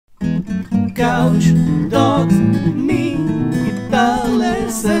couch, dogs, me, guitar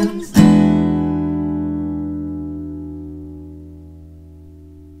lessons.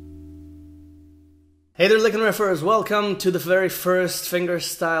 Hey there, LickNRiffers! Welcome to the very first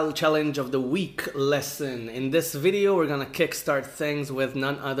fingerstyle challenge of the week lesson. In this video, we're gonna kickstart things with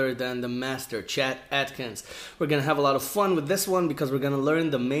none other than the master, Chet Atkins. We're gonna have a lot of fun with this one because we're gonna learn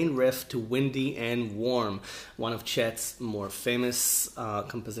the main riff to Windy and Warm, one of Chet's more famous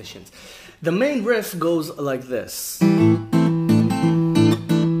compositions. The main riff goes like this.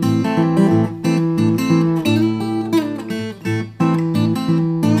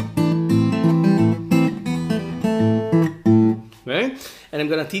 And I'm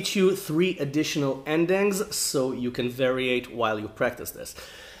gonna teach you 3 additional endings so you can variate while you practice this.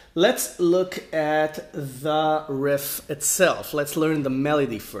 Let's look at the riff itself. Let's learn the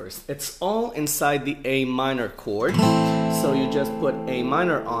melody first. It's all inside the A minor chord. So you just put A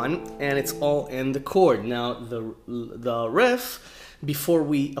minor on and it's all in the chord. Now the riff, before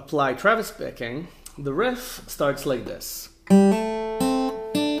we apply Travis picking, the riff starts like this.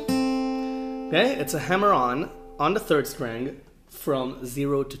 Okay, it's a hammer on the 3rd string, from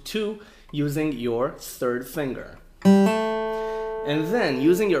 0 to 2 using your 3rd finger. And then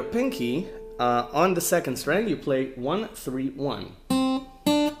using your pinky on the 2nd string, you play 1, 3, 1.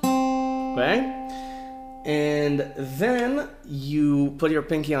 Okay? And then you put your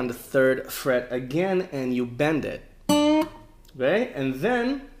pinky on the 3rd fret again and you bend it. Okay? And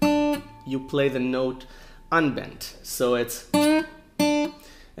then you play the note unbent. So it's, and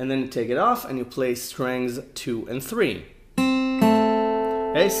then you take it off and you play strings 2 and 3.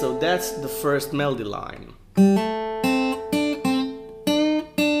 Okay, so that's the first melody line.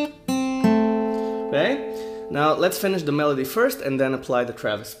 Okay, now let's finish the melody first and then apply the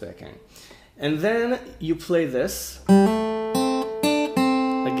Travis picking. And then you play this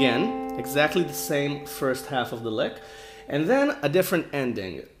again, exactly the same first half of the lick, and then a different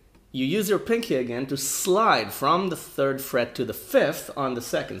ending. You use your pinky again to slide from the 3rd fret to the 5th on the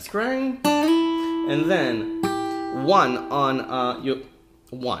 2nd string, and then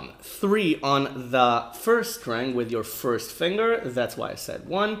 3 on the 1st string with your 1st finger. That's why I said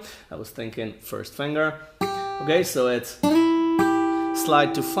 1. I was thinking 1st finger. Okay, so it's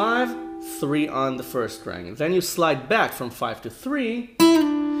slide to 5, 3 on the 1st string. Then you slide back from 5 to 3,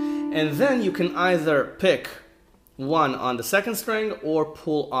 and then you can either pick 1 on the 2nd string or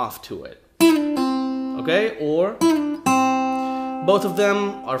pull off to it. Okay, or both of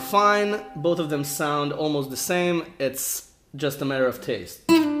them are fine. Both of them sound almost the same. It's just a matter of taste.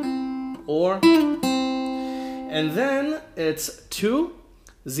 Or, and then it's 2,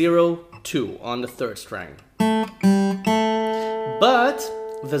 0, 2 on the 3rd string. But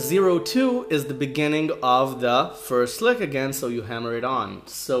the 0, 2 is the beginning of the 1st lick again, so you hammer it on.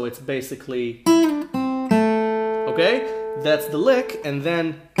 So it's basically, okay, that's the lick, and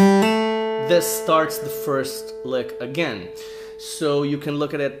then this starts the 1st lick again. So you can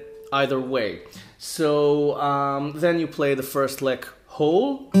look at it either way. So then you play the 1st lick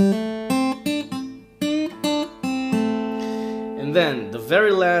whole, and then the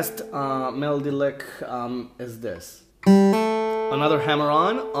very last melody lick is this. Another hammer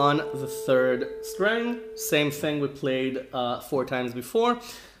on the 3rd string, same thing we played 4 times before,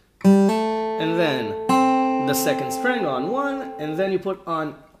 and then the 2nd string on 1, and then you put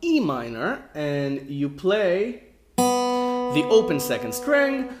on E minor and you play the open 2nd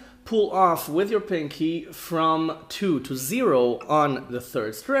string, pull off with your pinky from 2 to 0 on the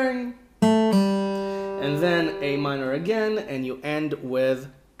 3rd string, and then A minor again, and you end with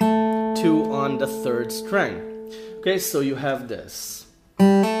 2 on the 3rd string. Okay, so you have this.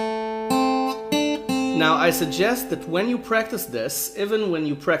 Now I suggest that when you practice this, even when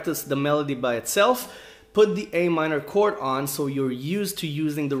you practice the melody by itself, put the A minor chord on so you're used to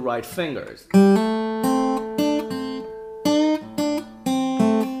using the right fingers.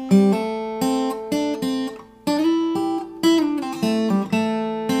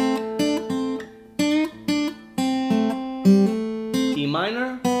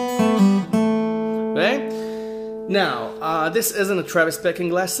 Minor. Okay? Now, this isn't a Travis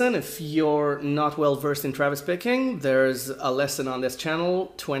picking lesson. If you're not well versed in Travis picking, there's a lesson on this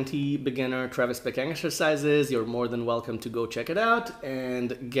channel, 20 beginner Travis picking exercises. You're more than welcome to go check it out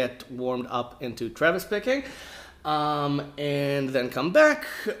and get warmed up into Travis picking. And then come back,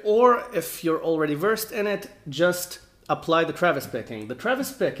 or if you're already versed in it, just apply the Travis picking. The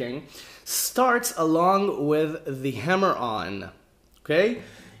Travis picking starts along with the hammer on. Okay,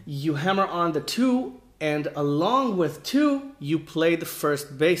 you hammer on the 2, and along with 2, you play the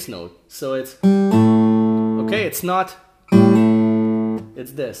 1st bass note. So it's, okay, it's not,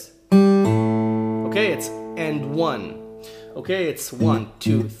 it's this. Okay, it's and 1. Okay, it's 1,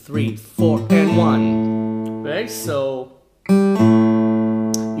 2, 3, 4, and 1. Okay, so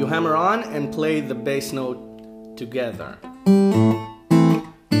you hammer on and play the bass note together.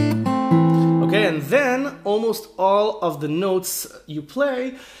 Okay, and then almost all of the notes you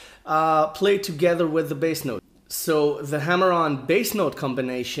play together with the bass note. So the hammer-on bass note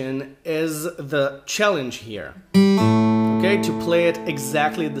combination is the challenge here. Okay, to play it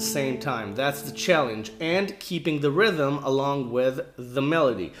exactly at the same time. That's the challenge, and keeping the rhythm along with the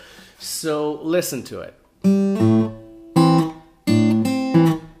melody. So listen to it.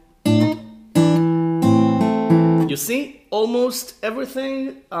 You see, almost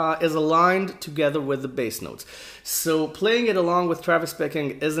everything is aligned together with the bass notes. So playing it along with Travis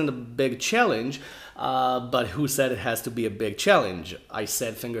picking isn't a big challenge, but who said it has to be a big challenge? I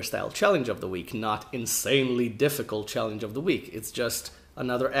said Fingerstyle Challenge of the Week, not insanely difficult Challenge of the Week. It's just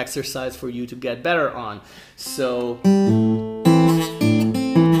another exercise for you to get better on. So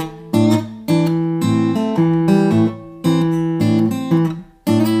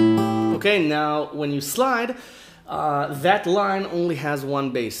okay, now when you slide, that line only has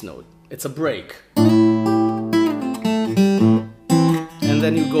one bass note. It's a break. And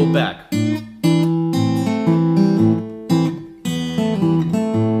then you go back.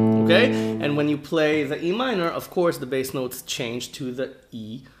 Okay? And when you play the E minor, of course, the bass notes change to the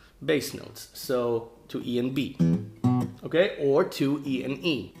E bass notes. So to E and B. Okay? Or to E and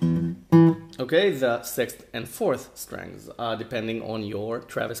E. Okay, the 6th and 4th strings, depending on your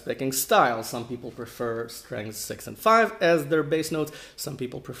Travis picking style. Some people prefer strings 6 and 5 as their bass notes. Some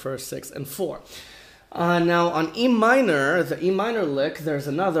people prefer 6 and 4. Now on E minor, the E minor lick, there's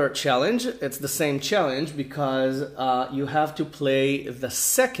another challenge. It's the same challenge because you have to play the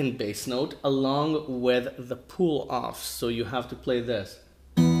second bass note along with the pull off. So you have to play this.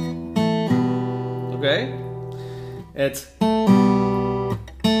 Okay? It's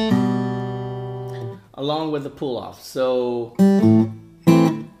along with the pull off. So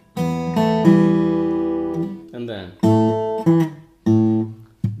and then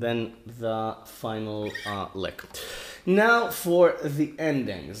the final lick. Now for the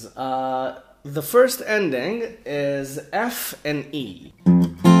endings. The first ending is F and E.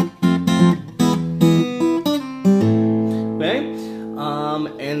 Okay?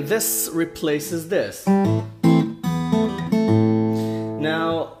 And this replaces this.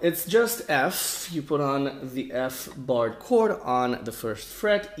 Now, it's just F. You put on the F barred chord on the first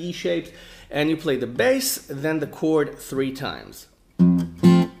fret, E shaped, and you play the bass, then the chord 3 times.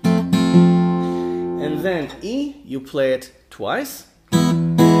 And then E, you play it twice,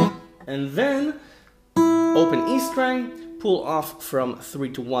 and then open E string, pull off from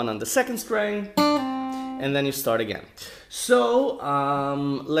 3 to 1 on the second string, and then you start again. So,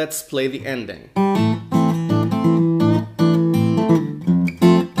 let's play the ending.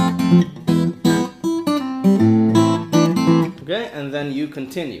 Okay, and then you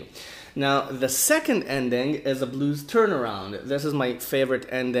continue. Now, the second ending is a blues turnaround. This is my favorite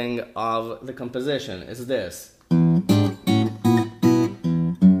ending of the composition, is this.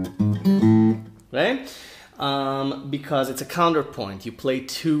 Okay? Because it's a counterpoint. You play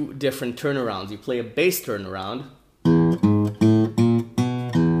 2 different turnarounds. You play a bass turnaround,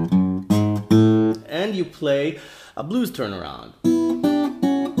 and you play a blues turnaround.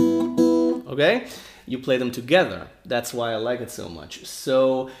 Okay? You play them together. That's why I like it so much.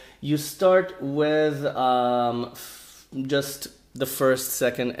 So you start with just the 1st,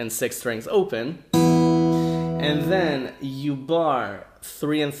 2nd, and 6th strings open, and then you bar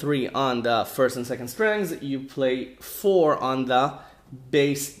 3 and 3 on the 1st and 2nd strings. You play 4 on the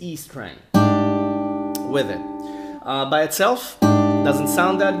bass E string with it. By itself, doesn't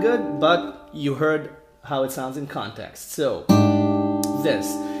sound that good, but you heard how it sounds in context. So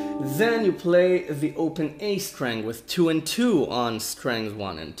this. Then you play the open A string with 2 and 2 on strings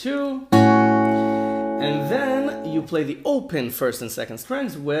 1 and 2. And then you play the open 1st and 2nd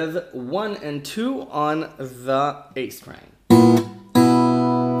strings with 1 and 2 on the A string.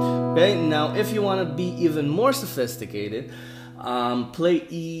 Okay, now if you want to be even more sophisticated, play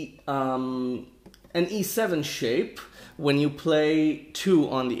an E7 shape when you play 2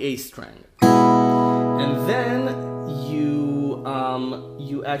 on the A string. And then you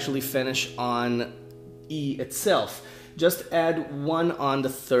actually finish on E itself. Just add 1 on the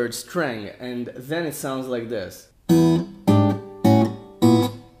 3rd string, and then it sounds like this. Can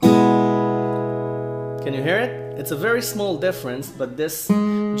you hear it? It's a very small difference, but this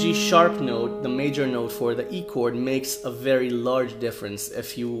G sharp note, the major note for the E chord, makes a very large difference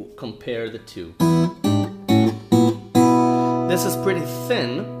if you compare the two. This is pretty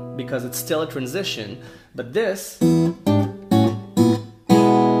thin, because it's still a transition, but this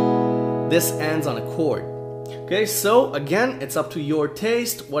ends on a chord. Okay, so again, it's up to your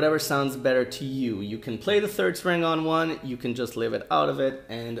taste, whatever sounds better to you. You can play the third string on one, you can just leave it out of it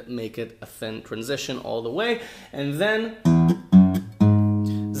and make it a thin transition all the way, and then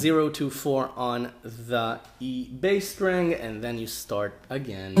 0 to 4 on the E bass string, and then you start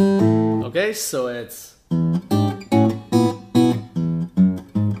again. Okay, so it's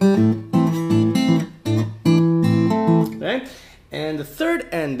okay, and the third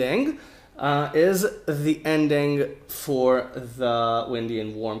ending is the ending for the Windy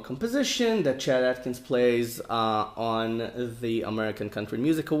and Warm composition that Chad Atkins plays on the American Country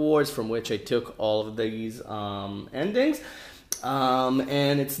Music Awards, from which I took all of these endings.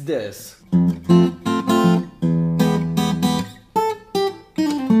 And it's this.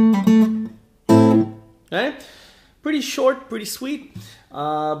 Okay? Pretty short, pretty sweet,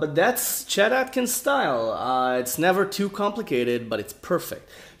 but that's Chad Atkins' style. It's never too complicated, but it's perfect.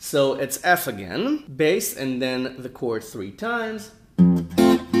 So it's F again, bass, and then the chord 3 times,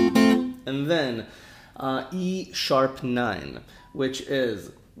 and then E sharp 9, which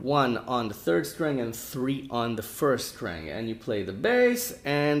is 1 on the third string and 3 on the first string, and you play the bass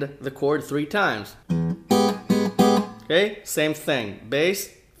and the chord 3 times. Okay, same thing, bass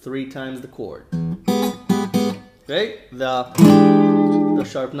 3 times the chord. Okay, the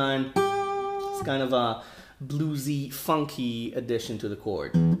sharp 9 is kind of a bluesy, funky addition to the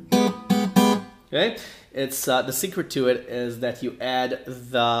chord. Okay, it's the secret to it is that you add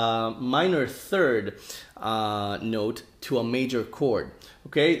the minor third note to a major chord.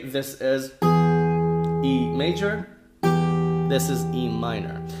 Okay, this is E major, this is E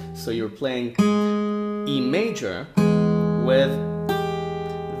minor. So you're playing E major with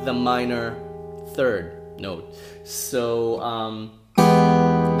the minor third note. So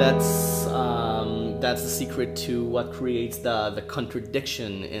that's the secret to what creates the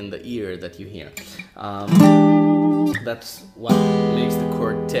contradiction in the ear that you hear. That's what makes the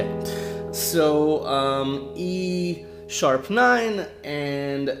chord tick. So E sharp 9,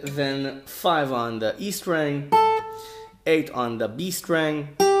 and then 5 on the E string, 8 on the B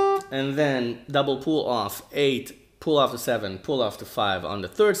string, and then double pull off 8, pull off to 7, pull off to 5 on the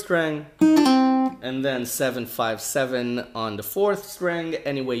third string, and then 7, 5, 7 on the fourth string,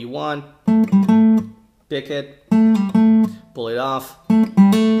 any way you want. Pick it, pull it off,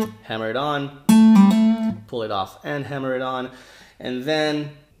 hammer it on, pull it off and hammer it on, and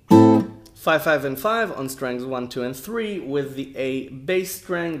then 5, 5, and 5 on strings 1, 2, and 3 with the A bass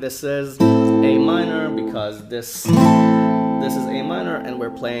string. This is A minor because this is A minor, and we're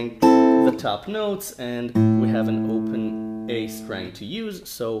playing the top notes, and we have an open A string to use,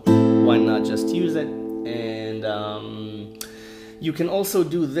 so why not just use it? And you can also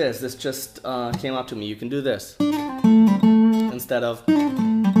do this. This just came up to me. You can do this instead of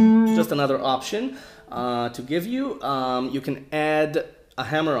just another option to give you. You can add a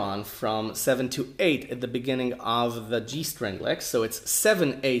hammer-on from 7 to 8 at the beginning of the G string lick, so it's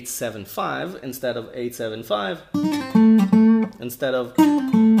 7, 8, 7, 5 instead of 8, 7, 5, instead of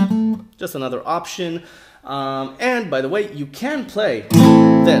just another option. And by the way, you can play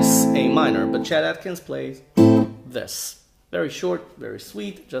this A minor, but Chad Atkins plays this. Very short, very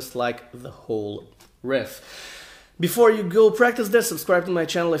sweet, just like the whole riff. Before you go practice this, subscribe to my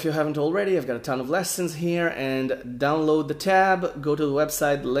channel if you haven't already. I've got a ton of lessons here, and download the tab. Go to the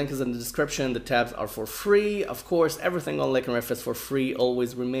website, the link is in the description. The tabs are for free. Of course, everything on LickNRiff is for free,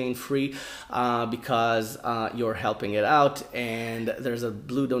 always remain free, because you're helping it out. And there's a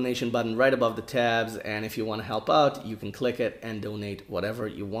blue donation button right above the tabs, and if you want to help out, you can click it and donate whatever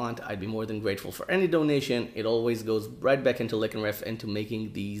you want. I'd be more than grateful for any donation. It always goes right back into LickNRiff, into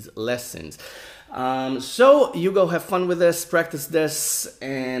making these lessons. So you go have fun with this, practice this,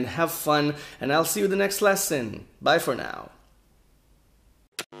 and have fun, and I'll see you in the next lesson. Bye for now.